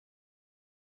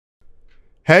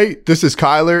Hey, this is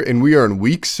Kyler, and we are in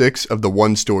week 6 of the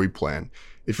One Story Plan.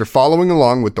 If you're following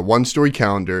along with the One Story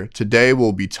calendar, today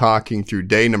we'll be talking through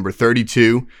day number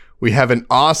 32. We have an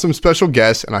awesome special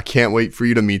guest, and I can't wait for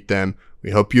you to meet them.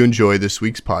 We hope you enjoy this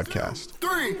week's podcast. 2,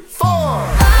 3, 4.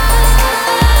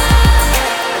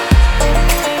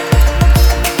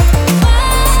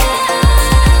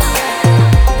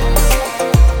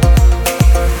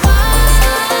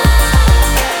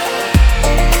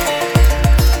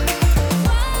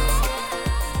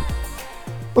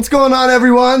 What's going on,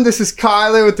 everyone? This is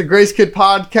Kyler with the Grace Kid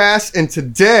Podcast, and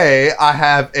today I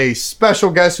have a special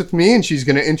guest with me, and she's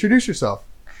going to introduce herself.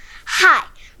 Hi,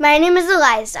 my name is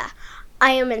Eliza.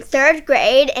 I am in 3rd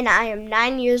grade, and I am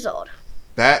 9 years old.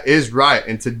 That is right,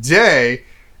 and today,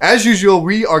 as usual,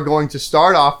 we are going to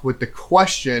start off with the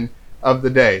question of the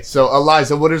day. So,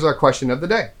 Eliza, what is our question of the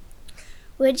day?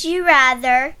 Would you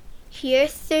rather hear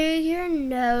through your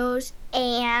nose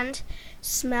and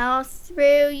smell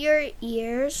through your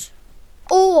ears,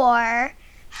 or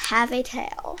have a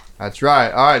tail? That's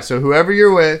right. All right, so whoever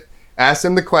you're with, ask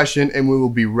them the question, and we will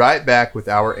be right back with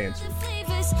our answer.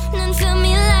 None feel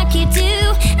me like you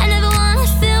do. I never want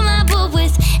to fill my bowl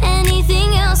with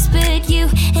anything else but you.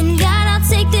 And God, I'll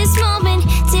take this moment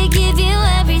to give you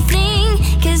everything.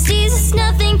 'Cause Jesus,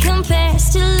 nothing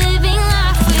compares to living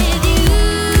life with you.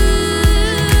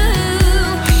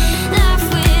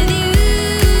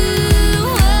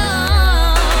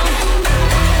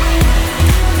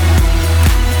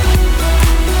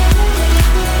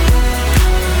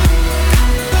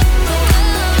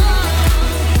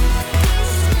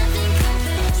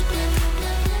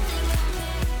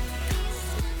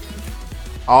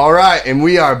 All right, and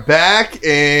we are back,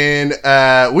 and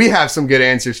we have some good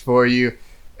answers for you.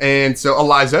 And so,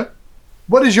 Eliza,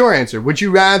 what is your answer? Would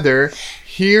you rather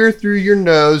hear through your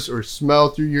nose or smell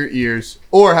through your ears,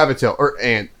 or have a tail, or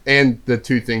and the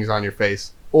two things on your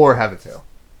face, or have a tail?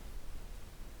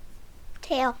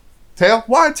 Tail. Tail?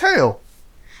 Why a tail?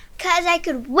 'Cause I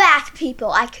could whack people.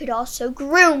 I could also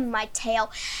groom my tail.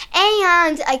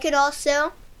 And I could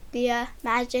also be a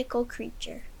magical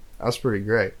creature. That's pretty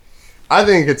great. I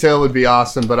think a tail would be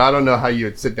awesome, but I don't know how you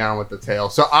would sit down with the tail.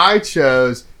 So I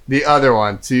chose the other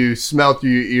one, to smell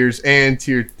through your ears and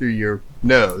hear through your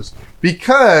nose.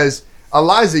 Because,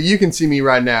 Eliza, you can see me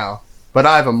right now, but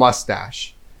I have a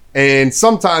mustache. And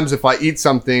sometimes if I eat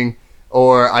something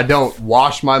or I don't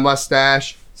wash my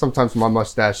mustache, sometimes my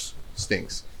mustache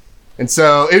stinks. And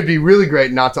so it would be really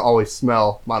great not to always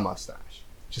smell my mustache.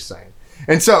 Just saying.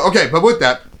 And so, okay, but with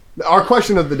that, our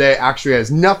question of the day actually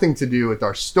has nothing to do with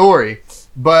our story,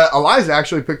 but Eliza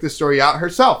actually picked this story out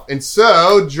herself. And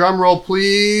so, drum roll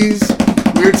please,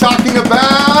 we're talking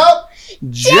about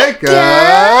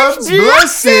Jacob's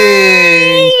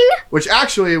blessing! Which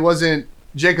actually wasn't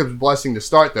Jacob's blessing to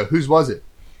start, though. Whose was it?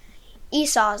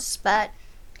 Esau's, but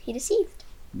he deceived.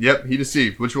 Yep, he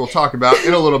deceived, which we'll talk about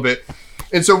in a little bit.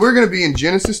 And so we're going to be in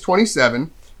Genesis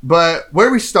 27, but where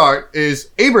we start is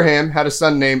Abraham had a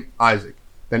son named Isaac.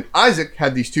 Then Isaac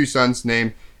had these two sons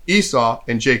named Esau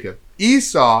and Jacob.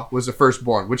 Esau was the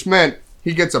firstborn, which meant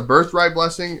he gets a birthright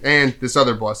blessing and this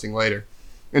other blessing later.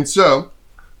 And so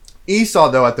Esau,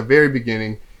 though, at the very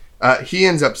beginning, he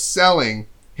ends up selling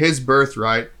his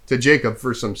birthright to Jacob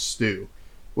for some stew,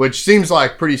 which seems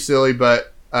like pretty silly,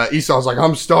 but Esau's like,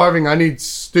 I'm starving, I need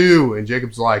stew. And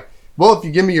Jacob's like, well, if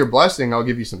you give me your blessing, I'll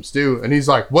give you some stew. And he's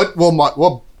like, what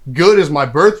good is my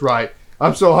birthright?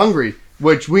 I'm so hungry,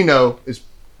 which we know is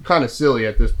kind of silly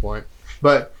at this point,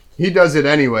 but he does it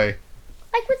anyway.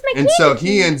 Like with my and so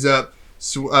he ends up,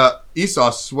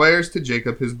 Esau swears to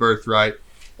Jacob his birthright.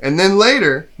 And then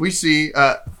later we see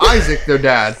Isaac, their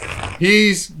dad,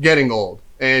 he's getting old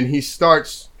and he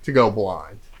starts to go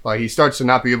blind. Like he starts to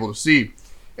not be able to see.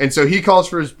 And so he calls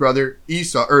for his brother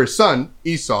Esau, or his son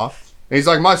Esau. And he's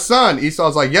like, my son.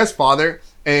 Esau's like, yes, father.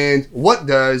 And what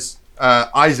does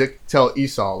Isaac tell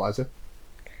Esau, Eliza?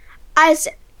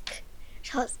 Isaac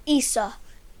tells Esau,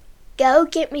 go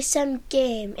get me some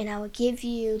game and I will give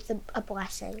you a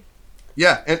blessing.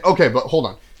 Yeah, and okay, but hold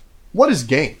on. What is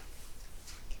game?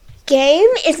 Game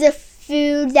is the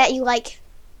food that you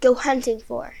go hunting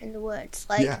for in the woods.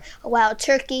 A wild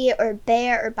turkey or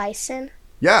bear or bison.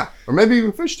 Yeah, or maybe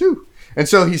even fish too. And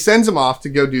so he sends him off to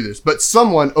go do this. But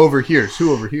someone overhears.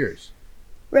 Who overhears?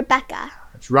 Rebecca.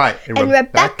 That's right. And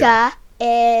Rebecca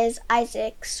is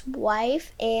Isaac's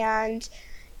wife and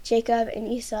Jacob and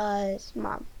Esau's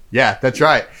mom. Yeah, that's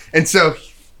right. And so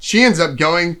she ends up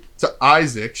going to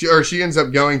Isaac, she ends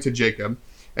up going to Jacob,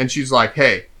 and she's like,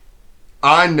 hey,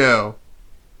 I know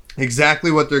exactly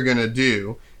what they're going to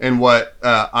do and what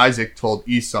Isaac told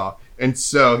Esau. And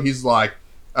so he's like,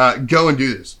 go and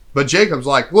do this. But Jacob's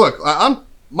like, look,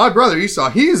 my brother Esau,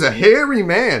 he is a hairy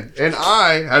man, and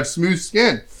I have smooth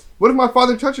skin. What if my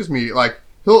father touches me? Like,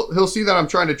 he'll see that I'm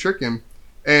trying to trick him,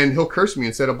 and he'll curse me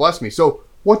instead of bless me. So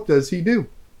what does he do?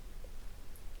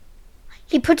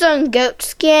 He puts on goat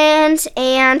skins,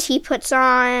 and he puts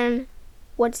on,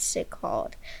 what's it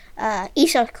called?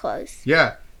 Esau's clothes.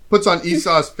 Yeah, puts on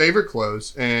Esau's favorite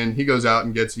clothes, and he goes out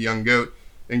and gets a young goat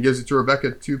and gives it to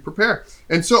Rebekah to prepare.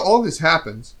 And so all this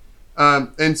happens.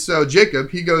 And so Jacob,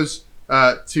 he goes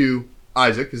to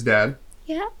Isaac, his dad.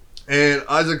 Yeah. And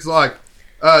Isaac's like,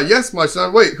 yes, my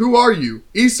son. Wait, who are you?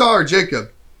 Esau or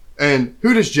Jacob? And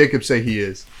who does Jacob say he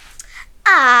is?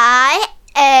 I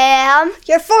am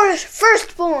your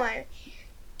firstborn.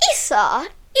 Esau,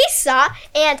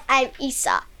 and I'm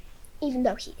Esau, even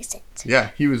though he isn't.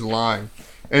 Yeah, he was lying.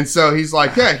 And so he's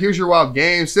like, yeah, here's your wild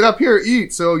game. Sit up here,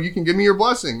 eat, so you can give me your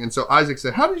blessing. And so Isaac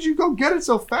said, how did you go get it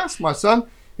so fast, my son?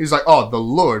 He's like, oh, the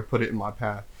Lord put it in my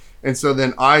path. And so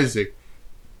then Isaac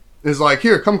is like,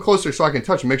 here, come closer so I can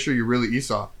touch and make sure you're really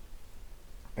Esau.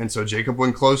 And so Jacob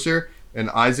went closer, and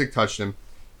Isaac touched him.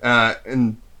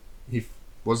 And he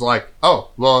was like, oh,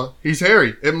 well, he's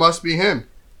hairy. It must be him.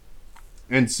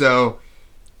 And so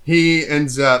he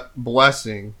ends up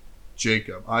blessing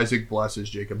Jacob. Isaac blesses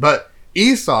Jacob. But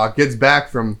Esau gets back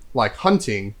from, like,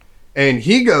 hunting, and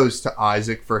he goes to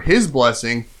Isaac for his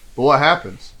blessing. But what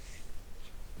happens?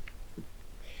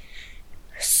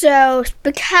 So,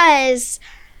 because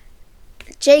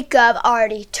Jacob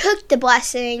already took the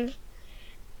blessing,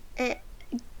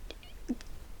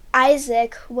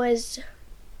 Isaac was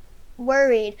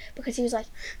worried because he was like,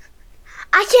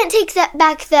 I can't take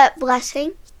that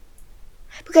blessing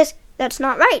because that's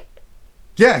not right.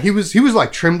 Yeah, he was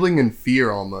like trembling in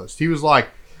fear almost. He was like,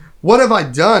 what have I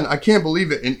done? I can't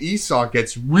believe it. And Esau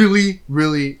gets really,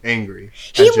 really angry.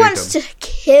 He wants to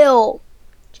kill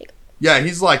Jacob. Yeah,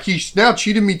 he's like, he now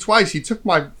cheated me twice. He took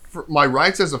my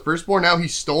rights as a firstborn. Now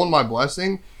he's stolen my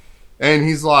blessing. And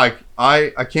he's like,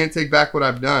 I can't take back what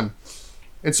I've done.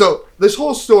 And so this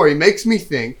whole story makes me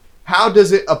think, how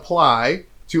does it apply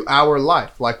to our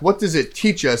life? Like, what does it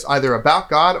teach us either about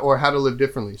God or how to live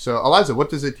differently? So, Eliza, what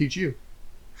does it teach you?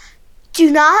 Do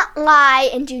not lie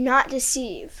and do not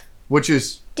deceive. Which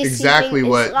is Deceiving exactly is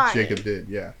what lying. Jacob did,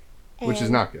 yeah. Which is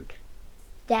not good.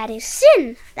 That is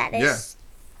sin. That is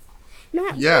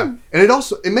not Yeah. sin. And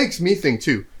it makes me think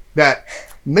too that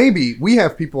maybe we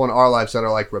have people in our lives that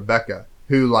are like Rebecca,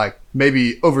 who like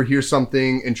maybe overhear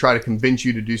something and try to convince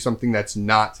you to do something that's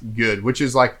not good, which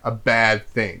is like a bad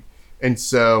thing. And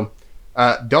so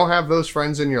don't have those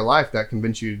friends in your life that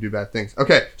convince you to do bad things.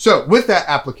 Okay, so with that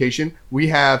application, we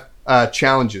have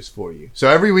challenges for you. So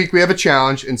every week we have a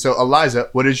challenge. And so Eliza,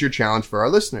 what is your challenge for our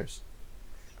listeners?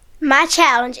 My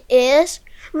challenge is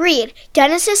read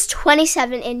Genesis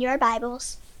 27 in your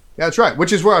Bibles. Yeah, that's right,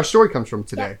 which is where our story comes from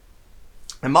today. Yeah.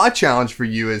 And my challenge for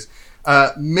you is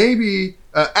maybe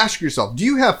ask yourself, do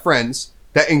you have friends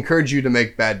that encourage you to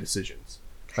make bad decisions?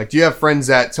 Like, do you have friends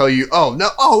that tell you,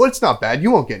 it's not bad,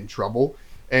 you won't get in trouble,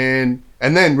 and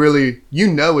then really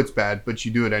you know it's bad, but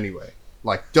you do it anyway?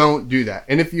 Like, don't do that.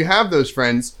 And if you have those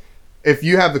friends, if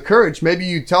you have the courage, maybe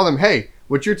you tell them, hey,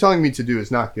 what you're telling me to do is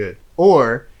not good.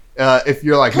 Or if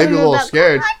you're like maybe a little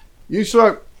scared, you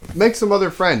start make some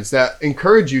other friends that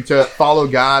encourage you to follow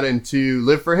God and to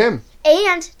live for Him.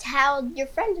 And tell your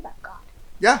friends about God.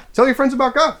 Yeah, tell your friends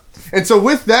about God. And so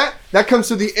with that comes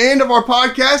to the end of our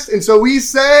podcast. And so we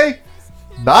say,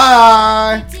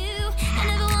 bye.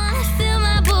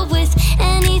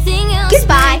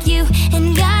 Goodbye.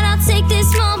 And God, I'll take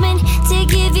this moment to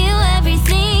give you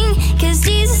everything. 'Cause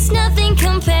Jesus, nothing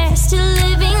compares to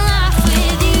living life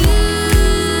with you.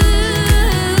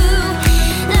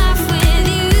 Life with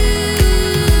you.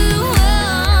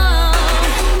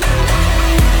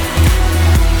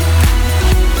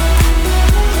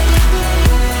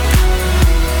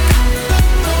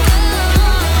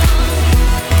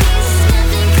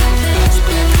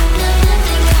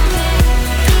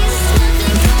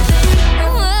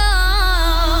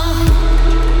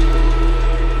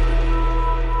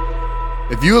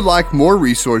 If you would like more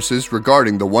resources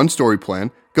regarding the One Story Plan,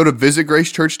 go to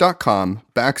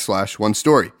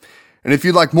visitgracechurch.com/onestory. And if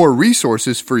you'd like more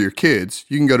resources for your kids,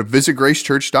 you can go to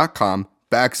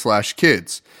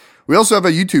visitgracechurch.com/kids. We also have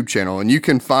a YouTube channel, and you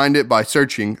can find it by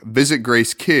searching Visit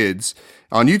Grace Kids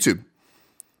on YouTube.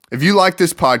 If you like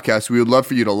this podcast, we would love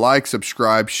for you to like,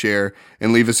 subscribe, share,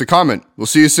 and leave us a comment. We'll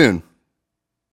see you soon.